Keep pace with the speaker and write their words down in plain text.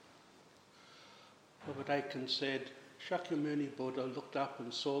of Aiken said, Shakyamuni Buddha looked up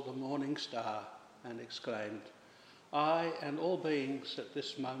and saw the morning star and exclaimed, I and all beings at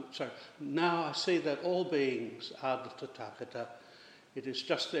this moment, now I see that all beings are the Tathagata. It is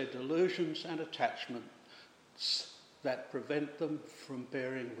just their delusions and attachments that prevent them from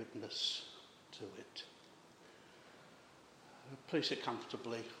bearing witness to it. Please sit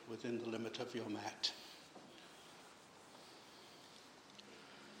comfortably within the limit of your mat.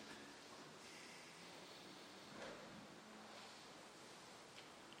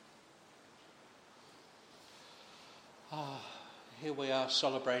 Here we are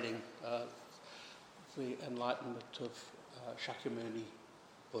celebrating the enlightenment of Shakyamuni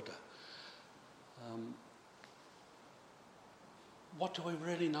Buddha. What do we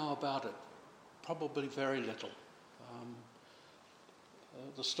really know about it? Probably very little.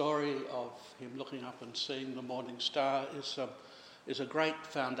 The story of him looking up and seeing the morning star is a great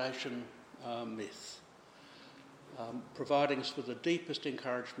foundation myth, providing us with the deepest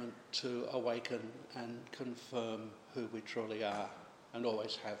encouragement to awaken and confirm who we truly are and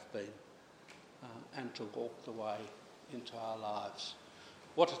always have been, and to walk the way into our lives.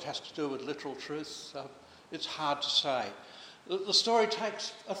 What it has to do with literal truth, it's hard to say. The story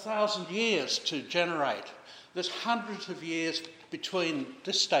takes 1,000 years to generate. There's hundreds of years between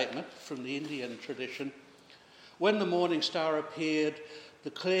this statement from the Indian tradition. When the morning star appeared,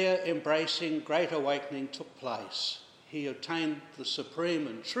 the clear, embracing, great awakening took place. He obtained the supreme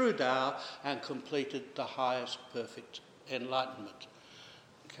and true Tao and completed the highest perfect enlightenment.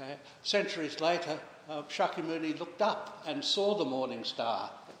 Okay. Centuries later, Shakyamuni looked up and saw the morning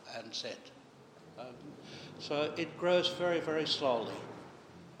star and said. So it grows very, very slowly.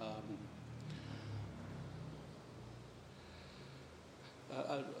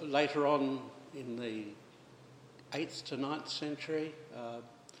 Later on in the 8th to 9th century,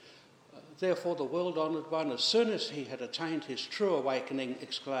 therefore the world-honoured one, as soon as he had attained his true awakening,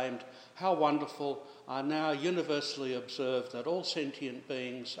 exclaimed, "How wonderful! I now universally observe that all sentient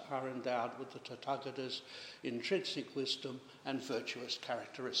beings are endowed with the Tathagata's intrinsic wisdom and virtuous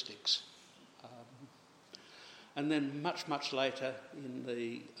characteristics." And then much, much later in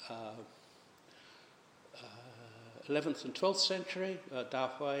the 11th and 12th century,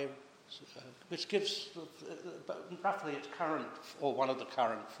 Dahui, which gives roughly its current, or one of the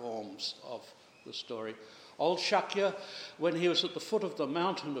current forms of the story. Old Shakya, when he was at the foot of the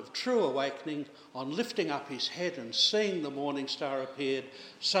mountain of true awakening, on lifting up his head and seeing the morning star appeared,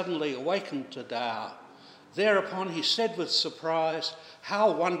 suddenly awakened to Tao. Thereupon he said with surprise,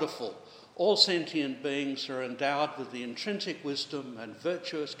 "How wonderful! All sentient beings are endowed with the intrinsic wisdom and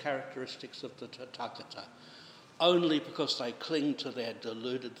virtuous characteristics of the Tathagata. Only because they cling to their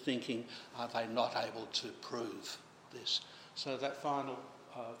deluded thinking are they not able to prove this." So that final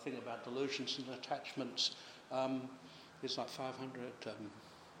thing about delusions and attachments is like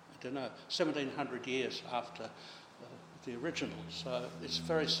 1700 years after the original. So it's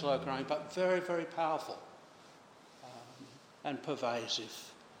very slow growing, but very, very powerful and pervasive.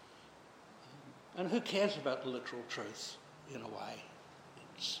 And who cares about the literal truth, in a way?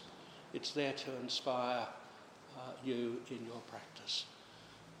 It's there to inspire you in your practice.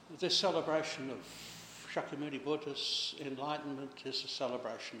 This celebration of Shakyamuni Buddha's enlightenment is a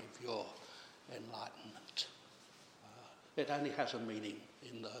celebration of your enlightenment. It only has a meaning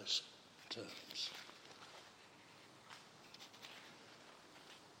in those terms.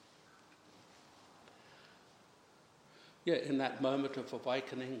 Yeah, in that moment of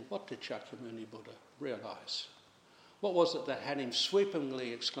awakening, what did Shakyamuni Buddha realise? What was it that had him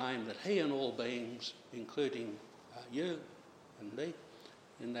sweepingly exclaim that he and all beings, including you and me,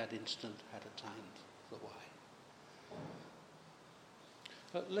 in that instant had attained the way?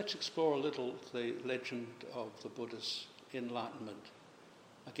 Let's explore a little the legend of the Buddha's enlightenment.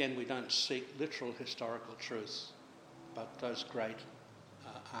 Again, we don't seek literal historical truth, but those great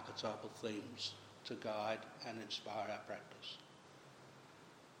archetypal themes to guide and inspire our practice.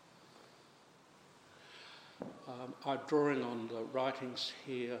 I'm drawing on the writings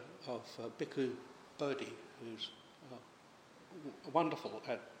here of Bhikkhu Bodhi, who's wonderful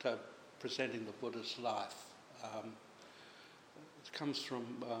at presenting the Buddha's life. It comes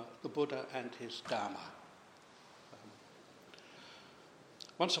from the Buddha and his Dharma.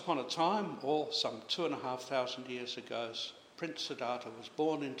 Once upon a time, or some 2,500 years ago, Prince Siddhartha was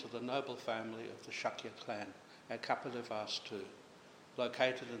born into the noble family of the Shakya clan at Kapilavastu,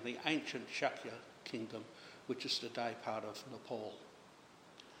 located in the ancient Shakya kingdom, which is today part of Nepal.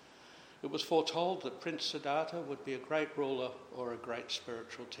 It was foretold that Prince Siddhartha would be a great ruler or a great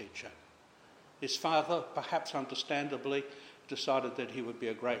spiritual teacher. His father, perhaps understandably, decided that he would be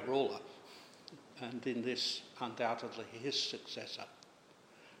a great ruler, and in this undoubtedly his successor.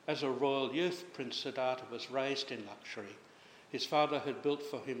 As a royal youth, Prince Siddhartha was raised in luxury. His father had built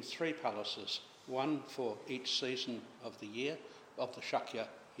for him 3 palaces, one for each season of the year, of the Shakya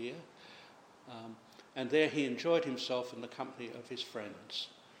year, and there he enjoyed himself in the company of his friends.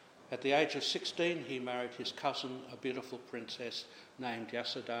 At the age of 16, he married his cousin, a beautiful princess named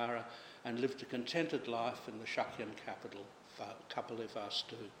Yasodhara, and lived a contented life in the Shakyan capital,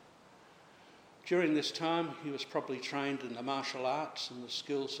 Kapilavastu. During this time, he was probably trained in the martial arts and the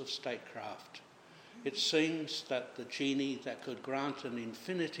skills of statecraft. It seems that the genie that could grant an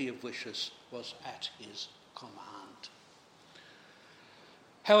infinity of wishes was at his command.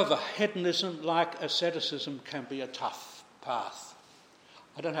 However, hedonism, like asceticism, can be a tough path.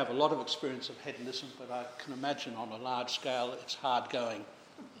 I don't have a lot of experience of hedonism, but I can imagine on a large scale it's hard going.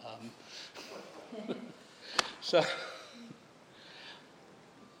 So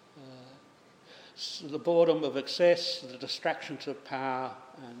the boredom of excess, the distractions of power,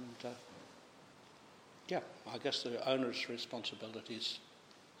 and I guess the onerous responsibilities.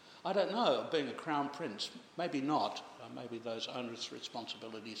 I don't know, being a crown prince, maybe not. Maybe those onerous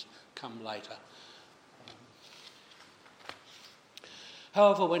responsibilities come later.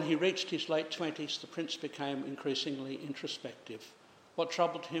 However, when he reached his late 20s, the prince became increasingly introspective. What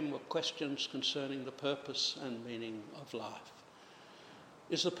troubled him were questions concerning the purpose and meaning of life.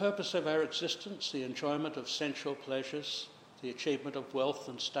 Is the purpose of our existence the enjoyment of sensual pleasures, the achievement of wealth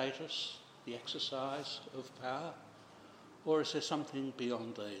and status, the exercise of power? Or is there something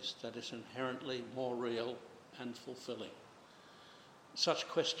beyond these that is inherently more real and fulfilling? Such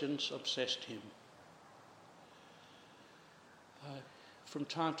questions obsessed him. From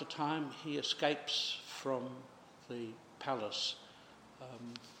time to time, he escapes from the palace.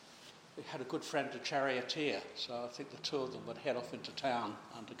 He had a good friend, a charioteer, so I think the 2 of them would head off into town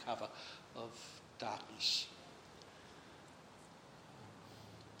under cover of darkness.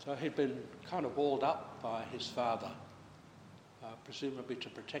 So he'd been kind of walled up by his father, presumably to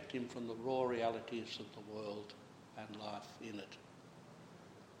protect him from the raw realities of the world and life in it.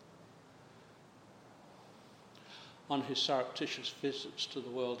 On his surreptitious visits to the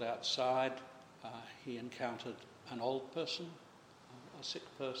world outside, he encountered an old person, a sick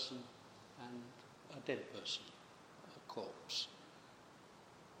person, and a dead person, a corpse.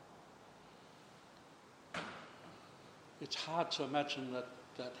 It's hard to imagine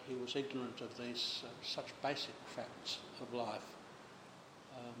that he was ignorant of these such basic facts of life.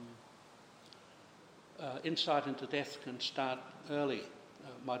 Insight into death can start early.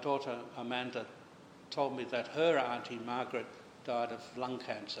 My daughter Amanda told me that her auntie Margaret died of lung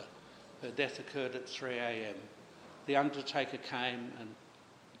cancer. Her death occurred at 3 a.m. The undertaker came and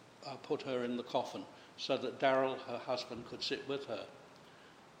put her in the coffin so that Darryl, her husband, could sit with her.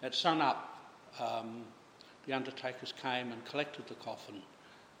 At sun-up, the undertakers came and collected the coffin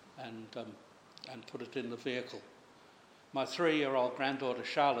and put it in the vehicle. My 3-year-old granddaughter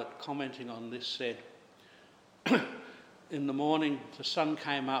Charlotte, commenting on this, said, in the morning the sun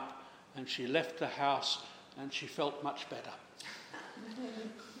came up and she left the house and she felt much better.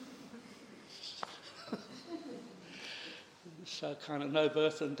 So kind of no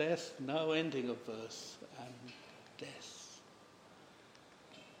birth and death, no ending of birth and death.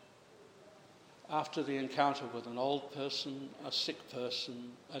 After the encounter with an old person, a sick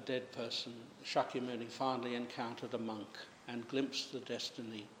person, a dead person, Shakyamuni finally encountered a monk and glimpsed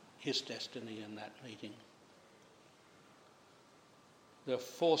his destiny in that meeting. There are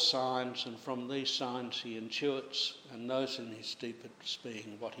 4 signs, and from these signs he intuits and knows in his deepest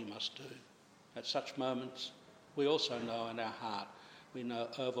being what he must do. At such moments, we also know in our heart, we know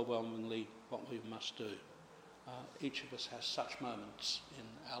overwhelmingly what we must do. Each of us has such moments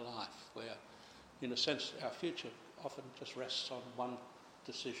in our life where, in a sense, our future often just rests on one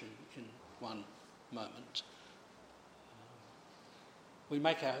decision in one moment. We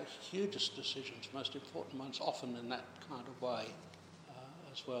make our hugest decisions, most important ones, often in that kind of way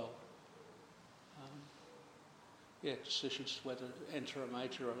as well. Decisions whether to enter a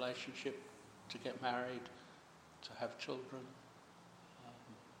major relationship, to get married, to have children,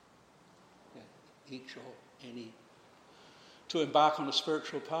 each or any, to embark on a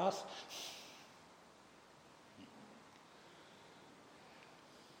spiritual path.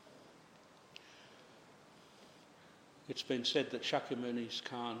 It's been said that Shakyamuni's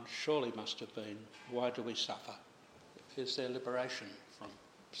Khan surely must have been, why do we suffer? Is there liberation from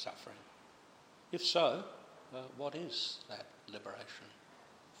suffering? If so, what is that liberation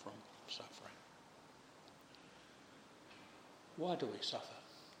from suffering? Why do we suffer?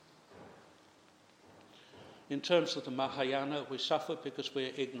 In terms of the Mahayana, we suffer because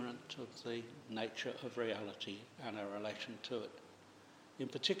we're ignorant of the nature of reality and our relation to it. In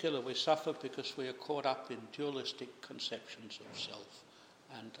particular, we suffer because we are caught up in dualistic conceptions of self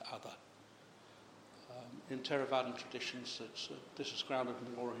and other. In Theravadan traditions, this is grounded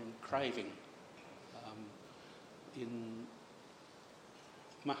more in craving. In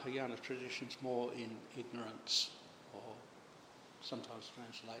Mahayana traditions, more in ignorance, or sometimes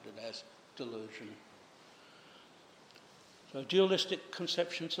translated as delusion. So dualistic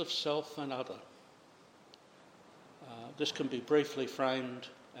conceptions of self and other. This can be briefly framed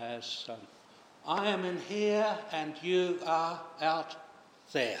as I am in here and you are out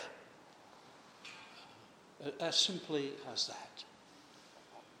there. As simply as that.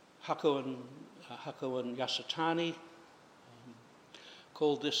 Haku and Yasutani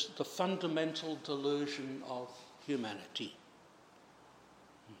called this the fundamental delusion of humanity.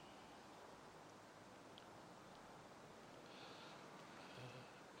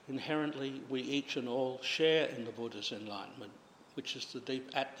 Inherently, we each and all share in the Buddha's enlightenment, which is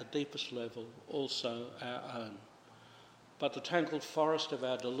at the deepest level also our own. But the tangled forest of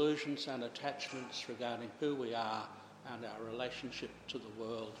our delusions and attachments regarding who we are and our relationship to the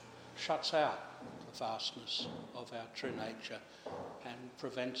world shuts out the vastness of our true nature and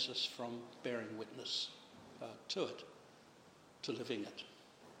prevents us from bearing witness to it, to living it.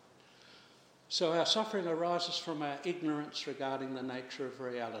 So our suffering arises from our ignorance regarding the nature of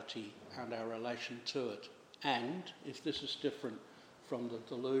reality and our relation to it, and, if this is different, from the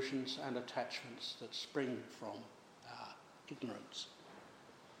delusions and attachments that spring from our ignorance.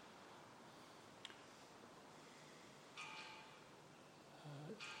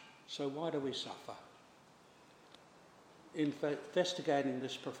 So why do we suffer? In investigating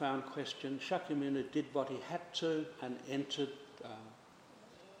this profound question, Shakyamuni did what he had to and entered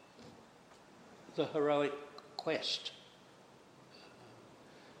the heroic quest.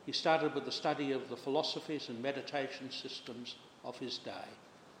 He started with the study of the philosophies and meditation systems of his day.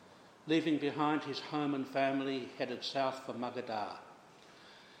 Leaving behind his home and family, he headed south for Magadha,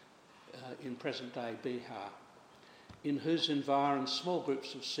 in present-day Bihar, in whose environs small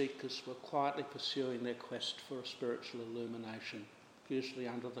groups of seekers were quietly pursuing their quest for a spiritual illumination, usually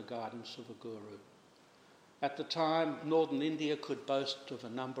under the guidance of a guru. At the time, northern India could boast of a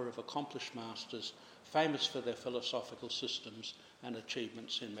number of accomplished masters famous for their philosophical systems and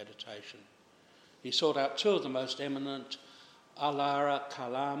achievements in meditation. He sought out two of the most eminent, Alara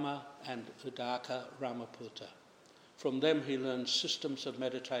Kalama and Udaka Ramaputta. From them he learned systems of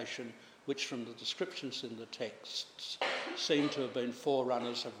meditation which, from the descriptions in the texts, seem to have been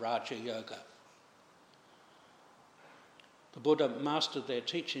forerunners of Raja Yoga. The Buddha mastered their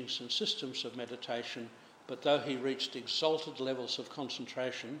teachings and systems of meditation, but though he reached exalted levels of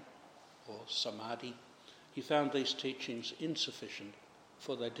concentration, or samadhi, he found these teachings insufficient,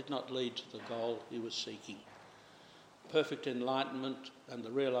 for they did not lead to the goal he was seeking: perfect enlightenment and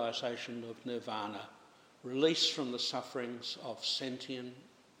the realisation of nirvana, release from the sufferings of sentient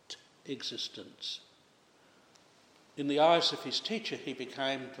existence. In the eyes of his teacher, he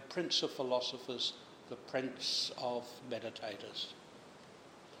became the prince of philosophers, the prince of meditators.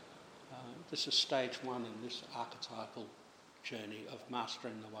 This is stage one in this archetypal journey of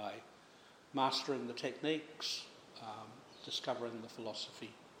mastering the way, mastering the techniques, discovering the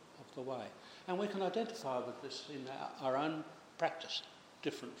philosophy of the way. And we can identify with this in our own practice,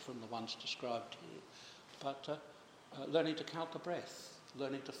 different from the ones described here. But learning to count the breath,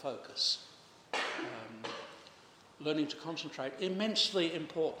 learning to focus, learning to concentrate, immensely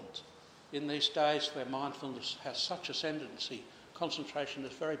important. In these days where mindfulness has such ascendancy, concentration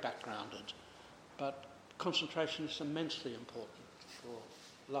is very backgrounded, but concentration is immensely important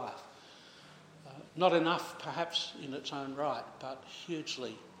for life. Not enough, perhaps, in its own right, but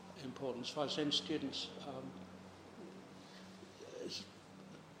hugely important. As far as Zen students,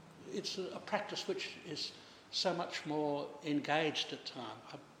 it's a practice which is so much more engaged at times.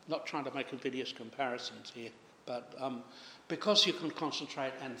 I'm not trying to make invidious comparisons here, but because you can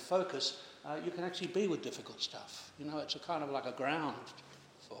concentrate and focus, you can actually be with difficult stuff. You know, it's a kind of like a ground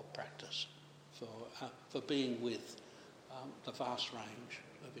for practice, for being with the vast range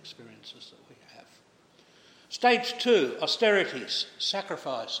of experiences that we have. Stage 2, austerities,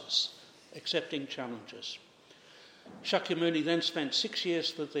 sacrifices, accepting challenges. Shakyamuni then spent 6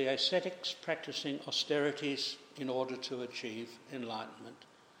 years with the ascetics, practicing austerities in order to achieve enlightenment.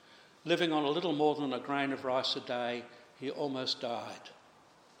 Living on a little more than a grain of rice a day, he almost died.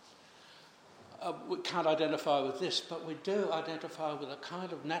 We can't identify with this, but we do identify with a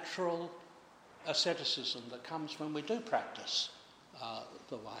kind of natural asceticism that comes when we do practice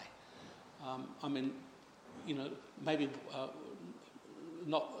the way. maybe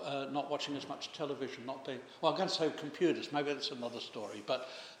not watching as much television, not being... Well, I'm going to say computers, maybe that's another story, but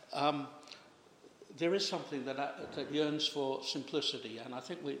there is something that yearns for simplicity, and I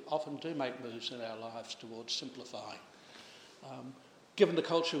think we often do make moves in our lives towards simplifying. Given the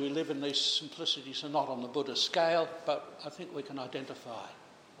culture we live in, these simplicities are not on the Buddha scale, but I think we can identify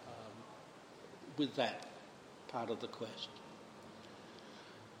with that part of the quest.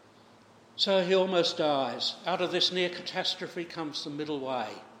 So he almost dies. Out of this near catastrophe comes the middle way,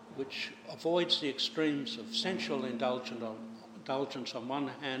 which avoids the extremes of sensual indulgence on one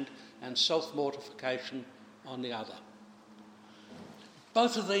hand and self-mortification on the other.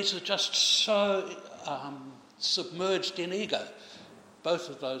 Both of these are just so submerged in ego, both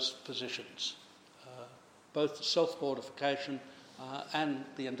of those positions, both the self-mortification and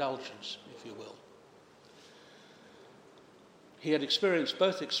the indulgence, if you will. He had experienced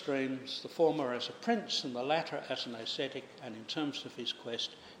both extremes, the former as a prince and the latter as an ascetic, and in terms of his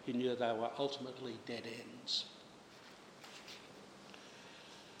quest, he knew they were ultimately dead ends.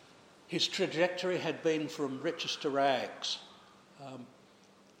 His trajectory had been from riches to rags.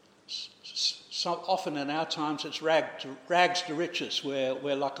 So often in our times it's rags to riches.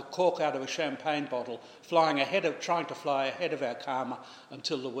 We're like a cork out of a champagne bottle, trying to fly ahead of our karma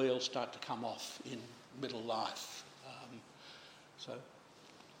until the wheels start to come off in middle life.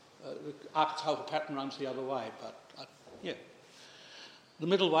 The archetypal pattern runs the other way, but yeah. The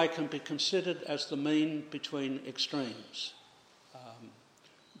middle way can be considered as the mean between extremes.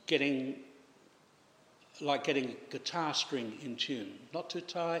 Getting a guitar string in tune, not too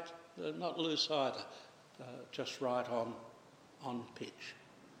tight, not loose either, just right on pitch.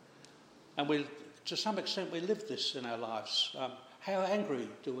 And to some extent, we live this in our lives. How angry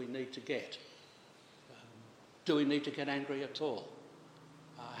do we need to get? Do we need to get angry at all?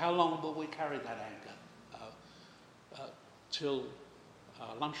 How long will we carry that anger? Till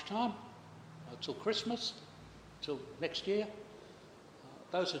lunchtime? Till Christmas? Till next year?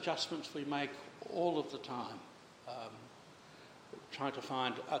 Those adjustments we make all of the time, trying to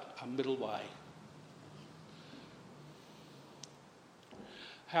find a middle way.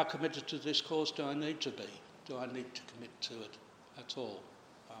 How committed to this cause do I need to be? Do I need to commit to it at all?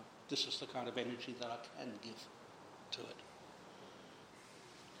 This is the kind of energy that I can give to it.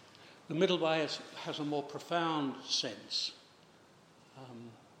 The middle way has a more profound sense.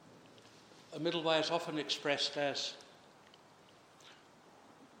 A middle way is often expressed as,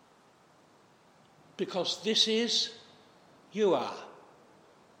 because this is, you are.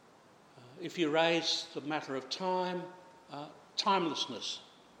 If you raise the matter of time, timelessness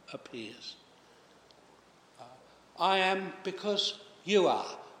appears. I am because you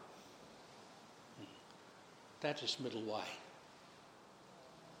are. That is middle way.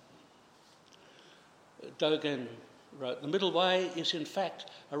 Dogen wrote, the middle way is in fact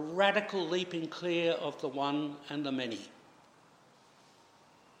a radical leaping clear of the one and the many.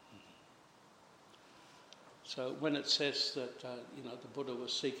 So when it says that the Buddha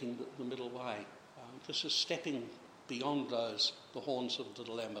was seeking the middle way, this is stepping beyond the horns of the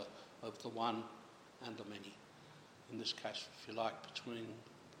dilemma of the one and the many. In this case, if you like, between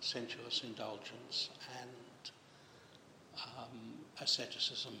sensuous indulgence and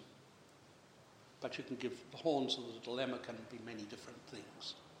asceticism. But you can give the horns of the dilemma can be many different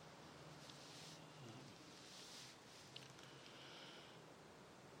things.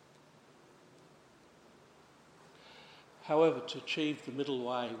 However, to achieve the middle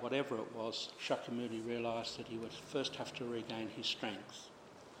way, whatever it was, Shakyamuni realised that he would first have to regain his strength.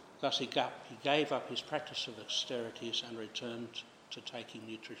 Thus he gave up his practice of austerities and returned to taking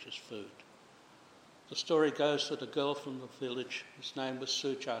nutritious food. The story goes that a girl from the village, whose name was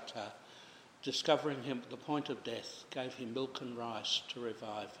Sujata, discovering him at the point of death, gave him milk and rice to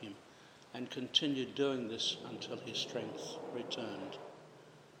revive him, and continued doing this until his strength returned.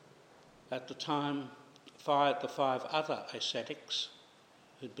 At the time, the 5 other ascetics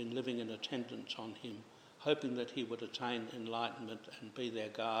who'd been living in attendance on him, hoping that he would attain enlightenment and be their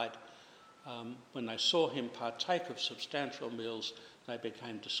guide, when they saw him partake of substantial meals, they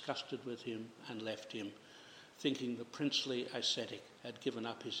became disgusted with him and left him, thinking the princely ascetic had given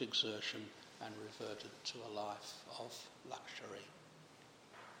up his exertion and reverted to a life of luxury.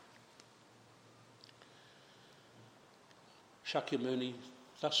 Shakyamuni,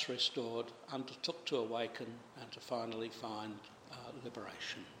 thus restored, undertook to awaken and to finally find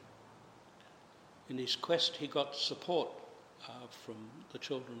liberation. In his quest, he got support from the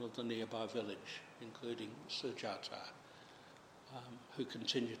children of the nearby village, including Sujata, who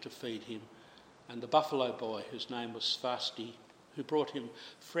continued to feed him, and the buffalo boy, whose name was Svasti, who brought him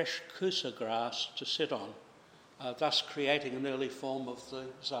fresh kusa grass to sit on thus creating an early form of the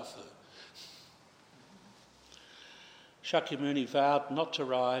Zafu. Shakyamuni vowed not to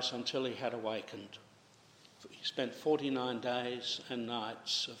rise until he had awakened. He spent 49 days and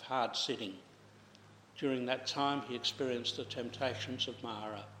nights of hard sitting. During that time, he experienced the temptations of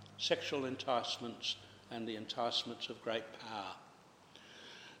Mara, sexual enticements, and the enticements of great power.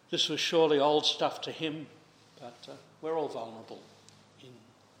 This was surely old stuff to him, but we're all vulnerable in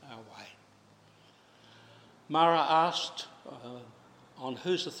our way. Mara asked on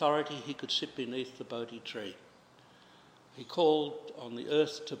whose authority he could sit beneath the Bodhi tree. He called on the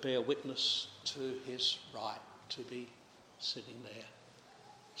earth to bear witness to his right to be sitting there.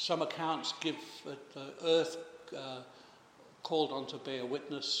 Some accounts give the earth called on to bear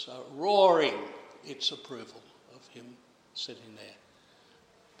witness, roaring its approval of him sitting there.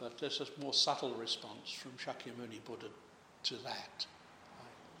 But there's a more subtle response from Shakyamuni Buddha to that.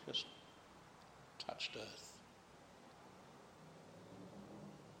 I just touched earth.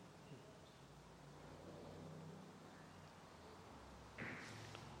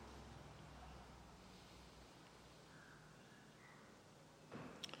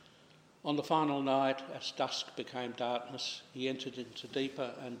 On the final night, as dusk became darkness, he entered into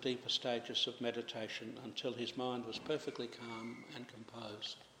deeper and deeper stages of meditation until his mind was perfectly calm and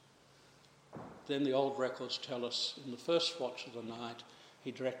composed. Then the old records tell us, in the first watch of the night,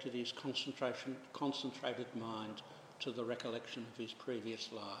 he directed his concentrated mind to the recollection of his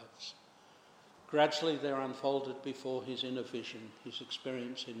previous lives. Gradually there unfolded before his inner vision his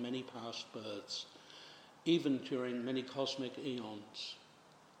experience in many past births, even during many cosmic eons.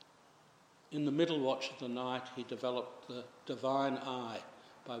 In the middle watch of the night, he developed the divine eye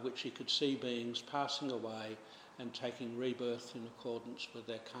by which he could see beings passing away and taking rebirth in accordance with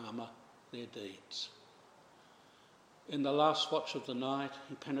their karma, their deeds. In the last watch of the night,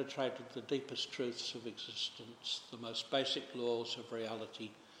 he penetrated the deepest truths of existence, the most basic laws of reality,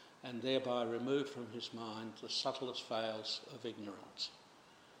 and thereby removed from his mind the subtlest veils of ignorance.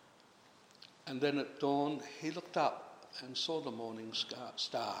 And then at dawn, he looked up and saw the morning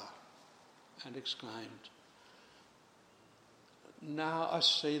star, and exclaimed, "Now I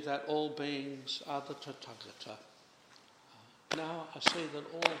see that all beings are the Tathagata. Now I see that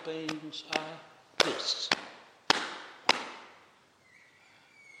all beings are this.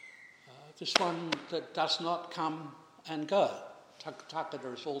 This one that does not come and go."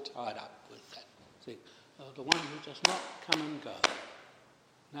 Tathagata is all tied up with that thing. The one who does not come and go.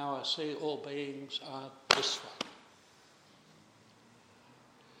 Now I see all beings are this one.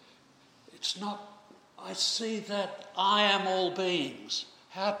 It's not, I see that I am all beings.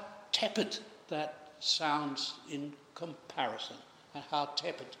 How tepid that sounds in comparison, and how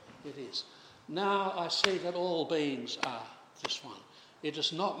tepid it is. Now I see that all beings are this one. It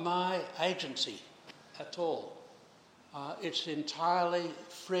is not my agency at all. It's entirely,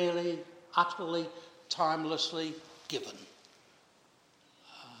 freely, utterly, timelessly given.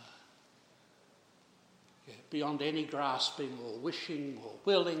 Beyond any grasping or wishing or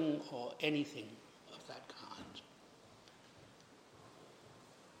willing or anything of that kind.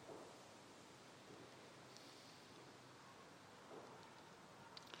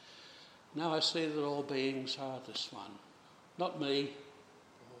 Now I see that all beings are this one. Not me,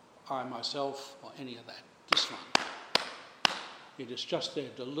 or I myself, or any of that. This one. It is just their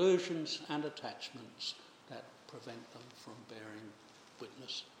delusions and attachments that prevent them from bearing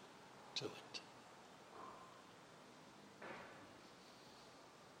witness to it.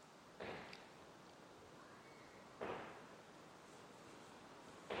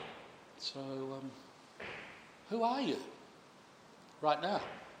 So, who are you right now?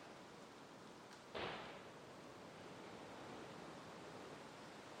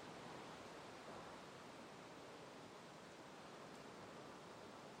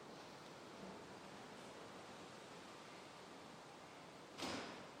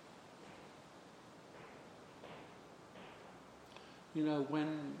 You know,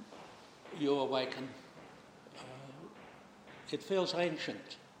 when you awaken, it feels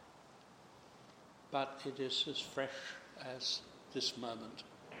ancient. But it is as fresh as this moment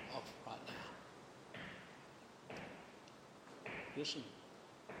of right now. Listen.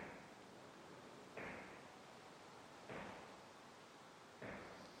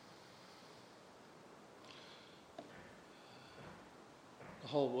 The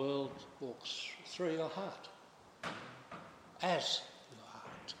whole world walks through your heart, as your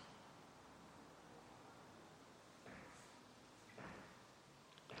heart.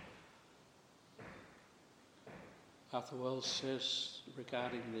 Arthur Wells says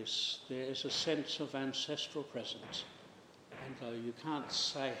regarding this, there is a sense of ancestral presence, and though you can't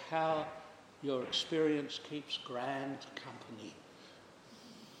say how Your experience keeps grand company.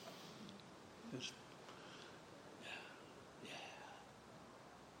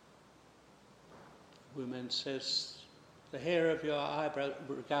 Woman says, the hair of your eyebrow,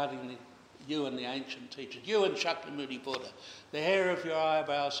 regarding you and the ancient teachers, you and Shakyamuni Buddha, the hair of your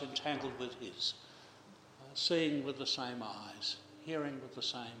eyebrows entangled with his, seeing with the same eyes, hearing with the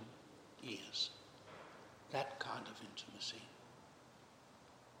same ears. That kind of intimacy.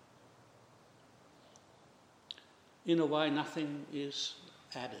 In a way, nothing is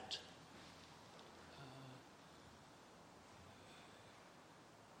added.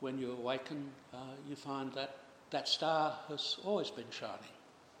 When you awaken, you find that that star has always been shining.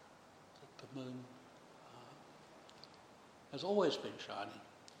 That the moon has always been shining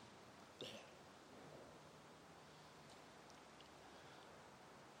there.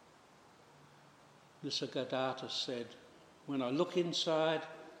 Nisargadatta said, when I look inside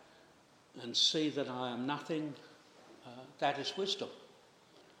and see that I am nothing, that is wisdom.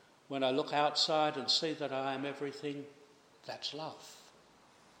 When I look outside and see that I am everything, that's love.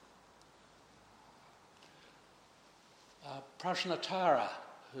 Prajnatara,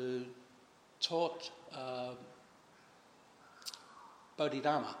 who taught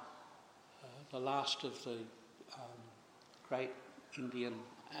Bodhidharma, the last of the great Indian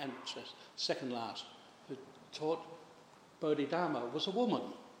ancestors, second last, who taught Bodhidharma, was a woman,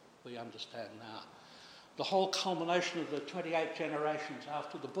 we understand now. The whole culmination of the 28 generations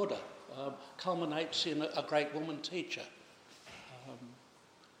after the Buddha culminates in a great woman teacher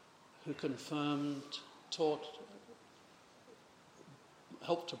who confirmed, taught,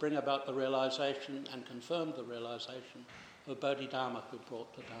 helped to bring about the realisation and confirmed the realisation of Bodhidharma, who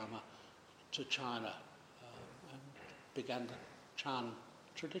brought the Dharma to China and began the Chan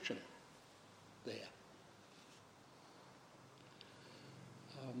tradition there.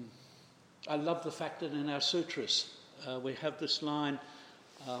 I love the fact that in our sutras we have this line,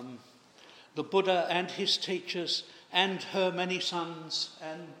 the Buddha and his teachers and her many sons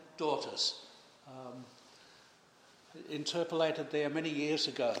and daughters, interpolated there many years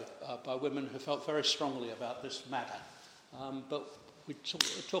ago by women who felt very strongly about this matter. But we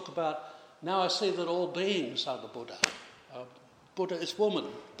talk about, now I see that all beings are the Buddha. Buddha is woman,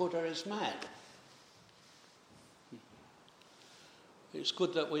 Buddha is man. It's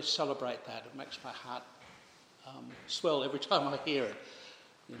good that we celebrate that. It makes my heart swell every time I hear it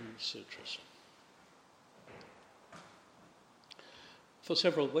in the sutras. For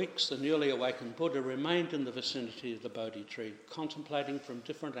several weeks, the newly awakened Buddha remained in the vicinity of the Bodhi tree, contemplating from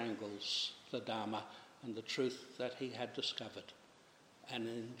different angles the Dharma and the truth that he had discovered, and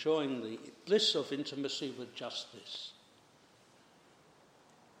enjoying the bliss of intimacy with just this.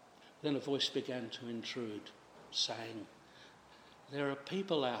 Then a voice began to intrude, saying, "There are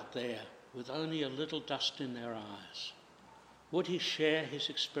people out there with only a little dust in their eyes. Would he share his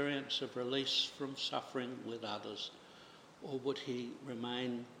experience of release from suffering with others, or would he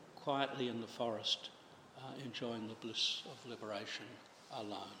remain quietly in the forest, enjoying the bliss of liberation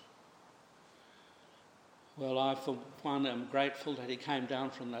alone?" Well, I, for one, am grateful that he came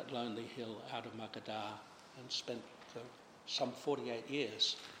down from that lonely hill out of Magadha and spent some 48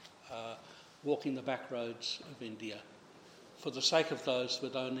 years walking the back roads of India for the sake of those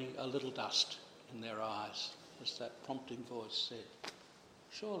with only a little dust in their eyes, as that prompting voice said.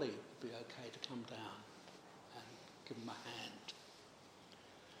 Surely it would be okay to come down and give him a hand.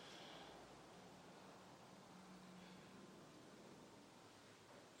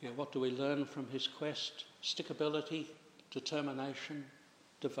 Yeah, what do we learn from his quest? Stickability, determination,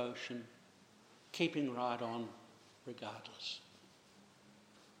 devotion, keeping right on regardless.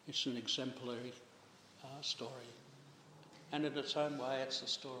 It's an exemplary story. And in its own way, it's the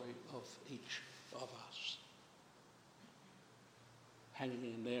story of each of us. Hanging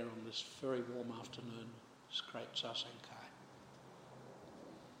in there on this very warm afternoon, this great Sasenkai.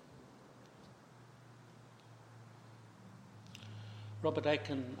 Robert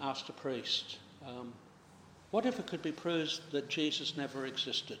Aiken asked a priest, what if it could be proved that Jesus never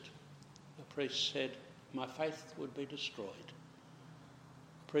existed? The priest said, my faith would be destroyed.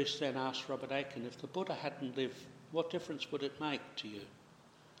 The priest then asked Robert Aiken, if the Buddha hadn't lived, what difference would it make to you?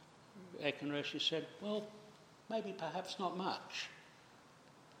 Aiken Roshi said, well, maybe perhaps not much.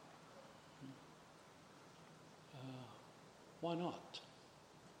 Why not?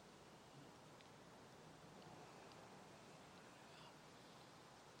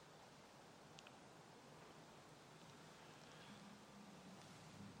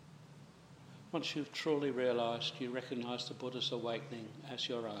 Once you've truly realised, you recognise the Buddha's awakening as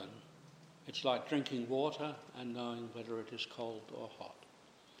your own. It's like drinking water and knowing whether it is cold or hot.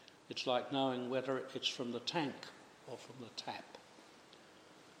 It's like knowing whether it's from the tank or from the tap.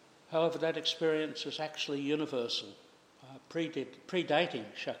 However, that experience is actually universal, predating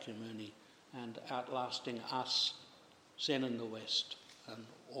Shakyamuni and outlasting us, Zen in the West, and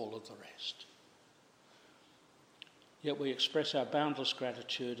all of the rest. Yet we express our boundless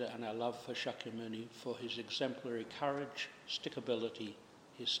gratitude and our love for Shakyamuni for his exemplary courage, stickability,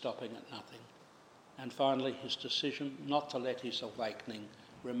 his stopping at nothing, and finally his decision not to let his awakening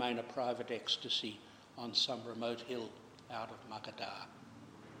remain a private ecstasy on some remote hill out of Magadha.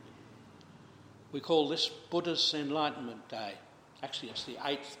 We call this Buddha's Enlightenment Day. Actually, it's the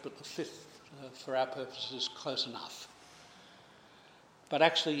 8th, but the 5th, for our purposes, is close enough. But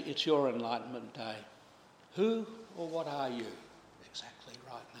actually, it's your Enlightenment Day. Who or what are you?